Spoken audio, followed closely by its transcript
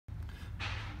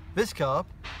This car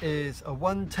is a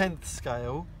 1/10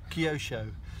 scale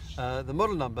Kyosho. The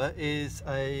model number is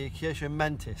a Kyosho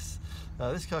Mantis.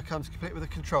 This car comes complete with a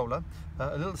controller,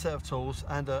 a little set of tools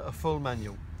and a full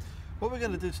manual. What we're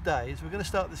going to do today is we're going to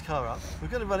start this car up, we're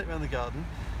going to run it around the garden,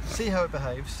 see how it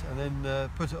behaves and then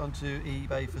put it onto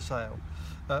eBay for sale.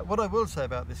 What I will say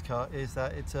about this car is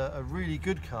that it's a really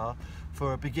good car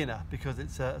for a beginner because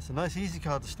it's a nice easy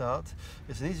car to start,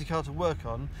 it's an easy car to work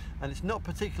on and it's not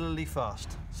particularly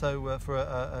fast. So for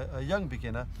a young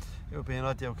beginner it would be an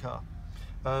ideal car.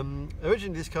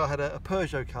 Originally this car had a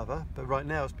Peugeot cover, but right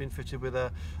now it's been fitted with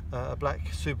a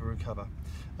black Subaru cover.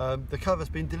 The cover's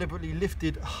been deliberately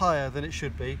lifted higher than it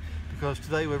should be because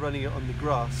today we're running it on the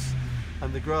grass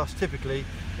and the grass typically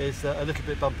is a little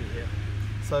bit bumpy here.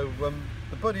 So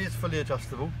the body is fully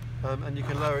adjustable and you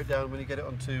can lower it down when you get it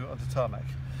onto tarmac.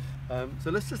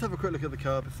 So let's just have a quick look at the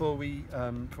car before we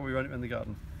run it in the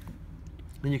garden.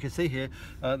 And you can see here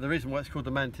the reason why it's called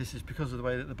the Mantis is because of the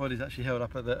way that the body is actually held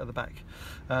up at the back.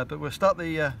 But we'll start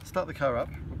the car up.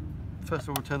 First of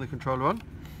all, we'll turn the controller on,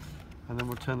 and then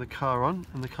we'll turn the car on,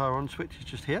 and the car on switch is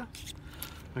just here.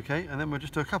 Okay, and then we'll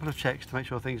just do a couple of checks to make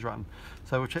sure things run.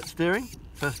 So we'll check the steering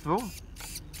first of all.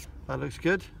 That looks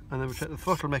good, and then we'll check the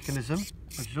throttle mechanism,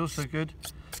 which is also good,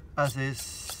 as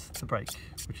is the brake,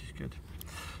 which is good.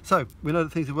 So we know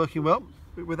that things are working well.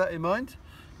 With that in mind,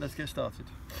 let's get started.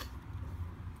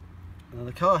 Now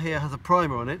the car here has a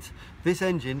primer on it. This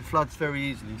engine floods very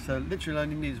easily, so literally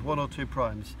only needs 1 or 2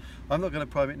 primes. I'm not going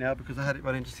to prime it now because I had it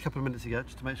running just a couple of minutes ago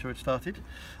just to make sure it started.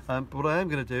 But what I am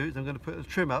going to do is I'm going to put the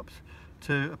trim up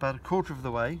to about 1/4 of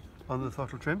the way on the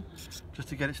throttle trim just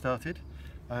to get it started,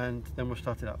 and then we'll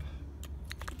start it up.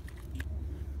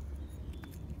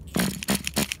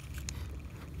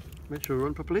 Make sure we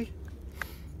run properly.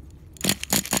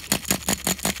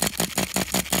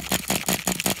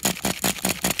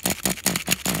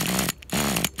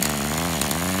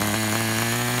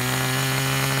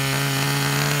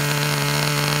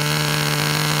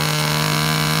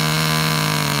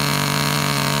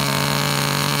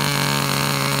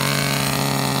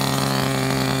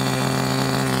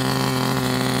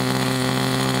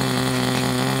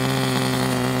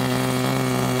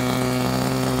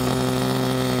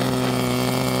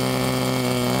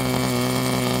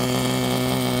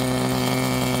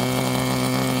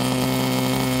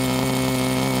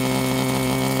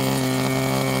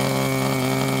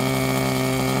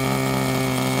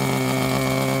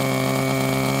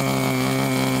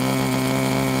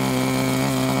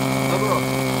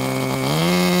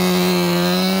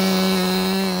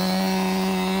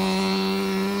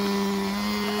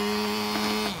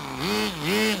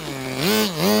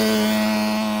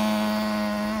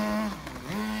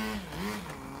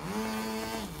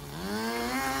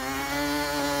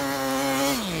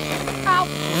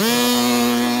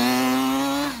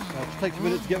 It takes a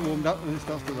minute to get warmed up and it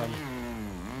starts to run.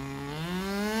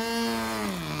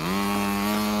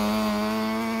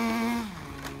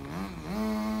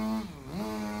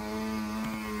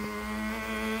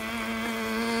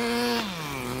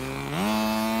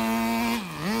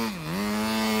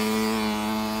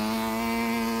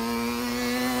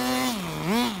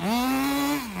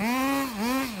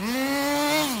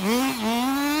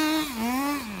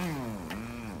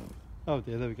 Oh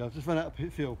dear, there we go. I've just run out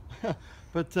of fuel.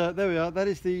 But there we are. That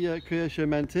is the Kyosho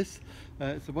Mantis.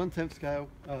 It's a 1/10 scale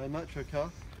nitro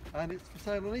car and it's for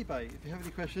sale on eBay. If you have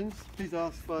any questions, please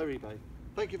ask via eBay.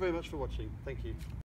 Thank you very much for watching. Thank you.